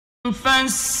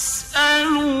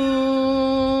فاسألوا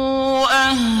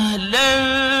أهل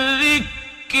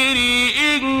الذكر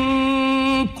إن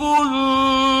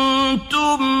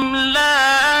كنتم لا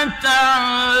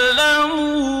تعلمون।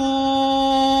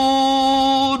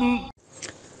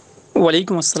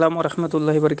 ওয়ালাইকুম আসসালাম ওয়া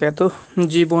রাহমাতুল্লাহি ওয়া বারাকাতুহু।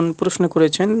 জীবন প্রশ্ন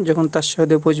করেছেন, যখন তার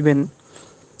সাথে বুঝবেন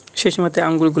সেই সময়তে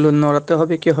আঙ্গুলগুলো নড়াতে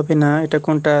হবে কি হবে না, এটা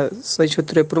কোনটা সেই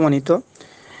সূত্রে প্রমাণিত।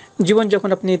 জীবন যখন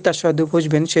আপনি তার সাথে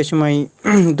বুঝবেন সেই সময়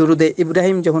দুরুদে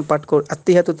ইব্রাহিম যখন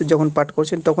আত্মিহাতুতে যখন পাঠ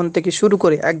করছেন তখন থেকে শুরু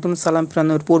করে একদম সালাম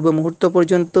ফেরানোর পূর্ব মুহূর্ত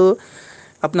পর্যন্ত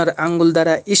আপনার আঙ্গুল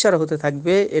দ্বারা ইশারা হতে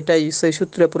থাকবে। এটাই সেই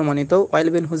সূত্রে প্রমাণিত। ওয়াইল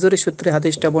বিন হুজুরের সূত্রে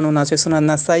হাদিসটা বর্ণনা আছে সুনান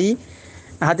নাসাই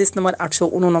হাদিস নম্বর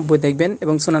 889 দেখবেন,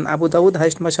 এবং সুনান আবু দাউদ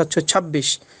হাদিস নম্বর 726।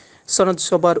 সনদ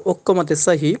সবার ঐক্যমতে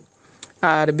সাহি।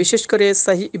 আর বিশেষ করে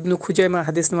সাহি ইবনু খুজাইমা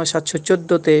হাদিস নম্বর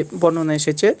 714-তে বর্ণনা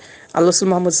এসেছে, আল্লাহ রাসূল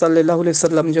মুহাম্মদ সাল্লাল্লাহু আলাইহি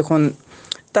সাল্লাম যখন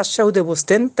তাশাহুদে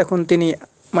বসতেন তখন তিনি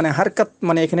হারকাত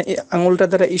এখানে আঙুলটা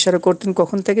দ্বারা ইশারা করতেন।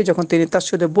 কখন থেকে? যখন তিনি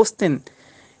তাশাহুদে বসতেন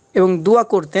এবং দোয়া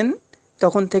করতেন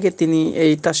তখন থেকে তিনি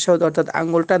এই তাশাহুদ অর্থাৎ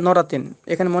আঙ্গুলটা নড়াতেন।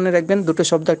 এখানে মনে রাখবেন দুটো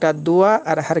শব্দ, একটা দোয়া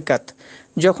আর হারকাত।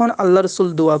 যখন আল্লাহ রসুল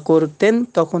দোয়া করতেন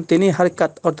তখন তিনি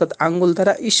হারকাত অর্থাৎ আঙ্গুল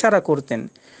দ্বারা ইশারা করতেন।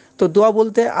 তো দোয়া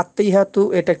বলতে আত্মিহাতু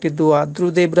এটা একটি দোয়া,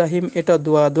 দ্রুদে ইব্রাহিম এটা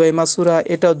দোয়া, দোয়া মাসুরা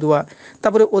এটাও দোয়া,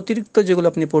 তারপরে অতিরিক্ত যেগুলো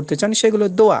আপনি পড়তে চান সেগুলো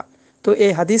দোয়া। তো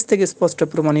এই হাদিস থেকে স্পষ্ট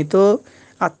প্রমাণিত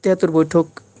আত্মিহাতুর বৈঠক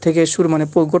থেকে শুরু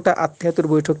গোটা আত্মিহাতুর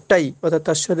বৈঠকটাই অর্থাৎ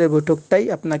তাশাহুদের বৈঠকটাই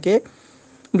আপনাকে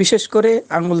বিশেষ করে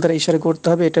আঙ্গুল দ্বারা ইশারা করতে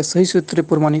হবে। এটা সহিহ সূত্রে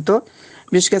প্রমাণিত।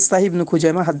 বিশেষ করে সাহিহ ইবনে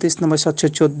খুজাইমা হাদিস নম্বর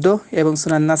 714 এবং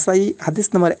সুনান নাসাই হাদিস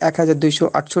নম্বর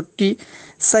 1268,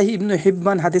 সাহিহ ইবনে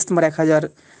হিব্বান হাদিস নম্বর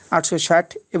 1860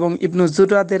 এবং ইবনু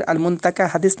জুরাদের আল মুনতাকা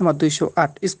হাদিস নম্বর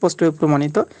 208 স্পষ্টভাবে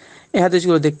প্রমাণিত। এই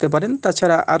হাদিসগুলো দেখতে পারেন।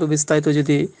 তাছাড়া আরও বিস্তারিত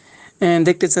যদি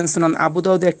দেখতে চান সুনান আবু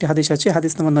দাউদের একটি হাদিস আছে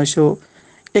হাদিস নম্বর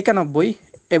 991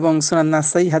 এবং সুনান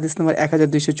নাসাই হাদিস নম্বর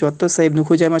 1274, সাহিহ ইবনে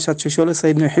খুজাইমা 716,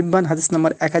 সাহিহ ইবনে হিব্বান হাদিস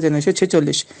নম্বর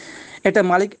 1946। এটা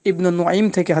মালিক ইবনে নুআইম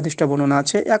থেকে হাদিসটা বর্ণনা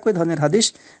আছে, একই ধরনের হাদিস।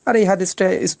 আর এই হাদিসটা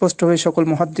স্পষ্টভাবে সকল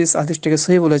মুহাদ্দিস হাদিসটাকে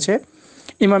সহিহ বলেছে।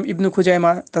 ইমাম ইবনু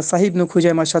খুজাইমা তার সাহিহ ইবনু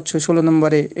খুজাইমা 716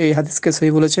 নম্বরে এই হাদিসকে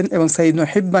সহিহ বলেছেন, এবং সাহিহ ইবনে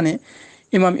হিব্বানে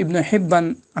ইমাম ইবনে হিব্বান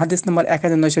হাদিস নম্বর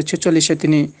 1946-এ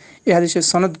তিনি এই হাদিসের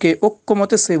সনদকে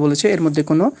ঐক্যমতে সহিহ বলেছে। এর মধ্যে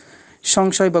কোনো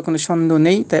সংশয় বা কোনো সন্দেহ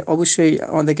নেই, তাই অবশ্যই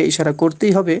আমাদেরকে ইশারা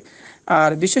করতেই হবে।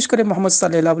 আর বিশেষ করে মুহাম্মদ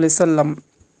সাল্লাল্লাহু আলাইহি সাল্লাম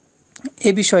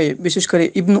এ বিষয়ে বিশেষ করে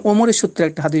ইবনু ওমরের সূত্রে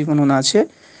একটা হাদিস বর্ণনা আছে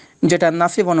যেটা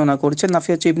নাফি বর্ণনা করছে। নাফি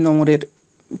হচ্ছে ইবনু ওমরের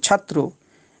ছাত্র,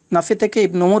 নাফি থেকে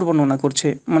ইবনু ওমর বর্ণনা করছে,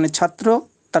 ছাত্র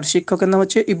তার শিক্ষকের নাম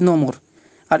হচ্ছে ইবনু ওমর।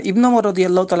 আর ইবনু ওমর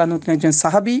রাদিয়াল্লাহু তাআলা আনহু তিনি একজন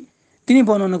সাহাবী, তিনি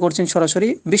বর্ণনা করছেন সরাসরি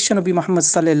বিশ্বনবী মুহাম্মদ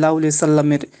সাল্লাল্লাহু আলাইহি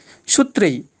সাল্লামের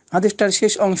সূত্রেই। হাদিসটার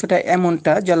শেষ অংশটা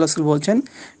এমনটা যে আল্লাহ রাসূল বলছেন,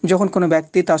 যখন কোনো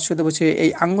ব্যক্তি তার সাথে বসে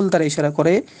এই আঙ্গুল দ্বারা ইশারা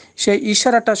করে সেই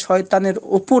ইশারাটা শয়তানের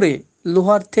উপরে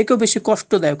লোহার থেকেও বেশি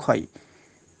কষ্টদায়ক হয়।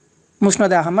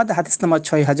 মুসনাদে আহমদ হাদিস নম্বর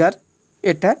 6000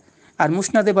 এটা, আর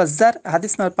মুসনাদে বাজ্জার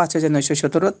হাদিস নম্বর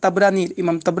 5917,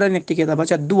 ইমাম তাবরানির একটি কিতাব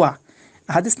আছে দুয়া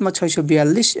হাদিস নম্বর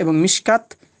 642 এবং মিশকাত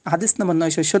হাদিস নম্বর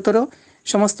 917,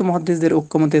 সমস্ত মুহাদ্দিসদের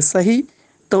ঐক্যমতে সহিহ।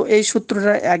 তো এই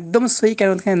সূত্রটা একদম সহিহ,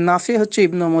 কারণ এখানে নাফি হচ্ছে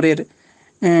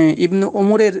ইবনু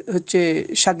ওমরের হচ্ছে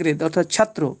শাগরেদ অর্থাৎ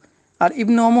ছাত্র, আর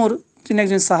ইবনু ওমর তিনি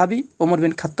একজন সাহাবী, ওমর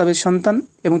বিন খাত্তাবের সন্তান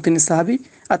এবং তিনি সাহাবী,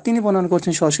 আর তিনি বর্ণনা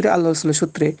করছেন সরাসরি আল্লাহ রাসূলের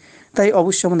সূত্রে। তাই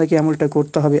অবশ্যই আমাদেরকে আমলটা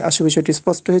করতে হবে। আশা বিষয়টি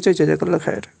স্পষ্ট হয়েছে। জাযাকাল্লাহু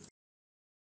খায়র।